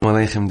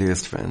Aleichem,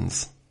 dearest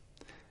friends.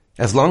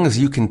 As long as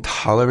you can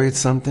tolerate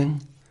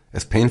something,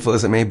 as painful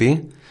as it may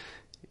be,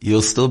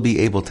 you'll still be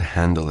able to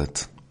handle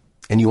it.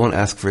 And you won't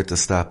ask for it to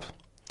stop.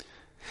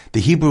 The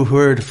Hebrew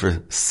word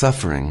for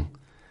suffering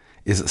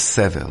is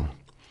sevel.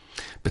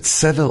 But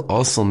sevel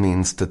also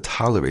means to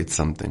tolerate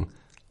something.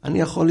 Ani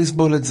yachol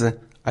lisbol et ze.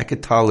 I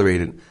could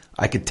tolerate it.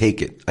 I could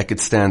take it. I could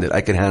stand it.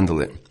 I could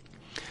handle it.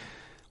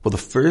 Well, the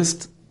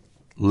first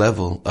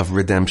level of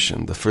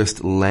redemption, the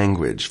first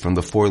language from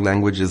the 4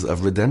 languages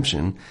of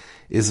redemption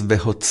is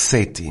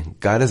vehotzeti.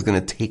 God is going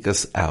to take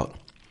us out.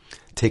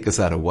 Take us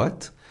out of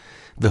what?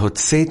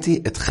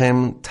 Vehotzeti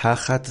etchem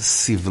tachat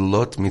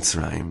sivlot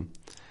Mitzrayim.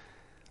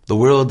 The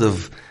world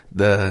of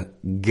the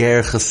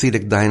Ger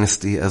Hasidic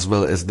dynasty as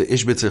well as the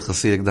Ishbitzer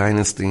Hasidic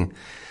dynasty,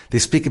 they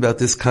speak about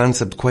this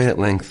concept quite at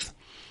length.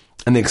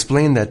 And they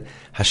explain that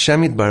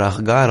Hashem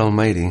Yitbarach, God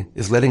Almighty,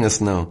 is letting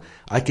us know,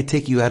 I could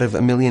take you out of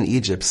a million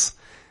Egypts,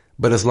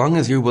 but as long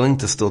as you're willing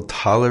to still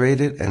tolerate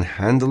it and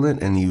handle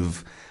it, and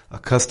you've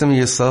accustomed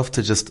yourself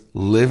to just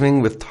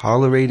living with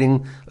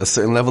tolerating a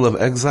certain level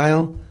of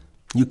exile,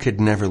 you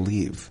could never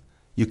leave.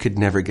 You could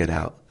never get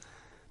out.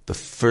 The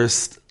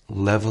first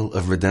level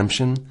of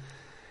redemption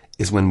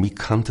is when we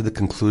come to the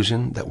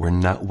conclusion that we're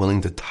not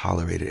willing to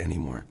tolerate it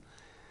anymore.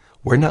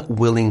 We're not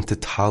willing to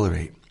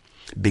tolerate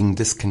being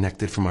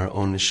disconnected from our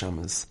own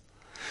neshamas.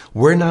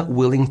 We're not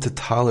willing to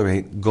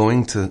tolerate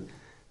going to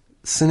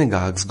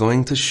synagogues,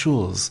 going to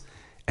shuls,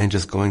 and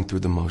just going through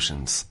the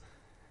motions.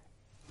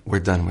 We're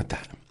done with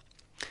that.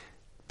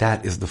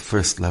 That is the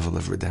first level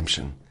of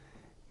redemption.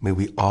 May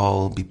we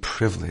all be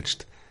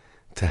privileged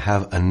to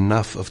have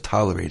enough of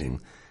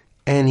tolerating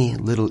any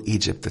little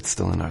Egypt that's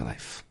still in our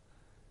life.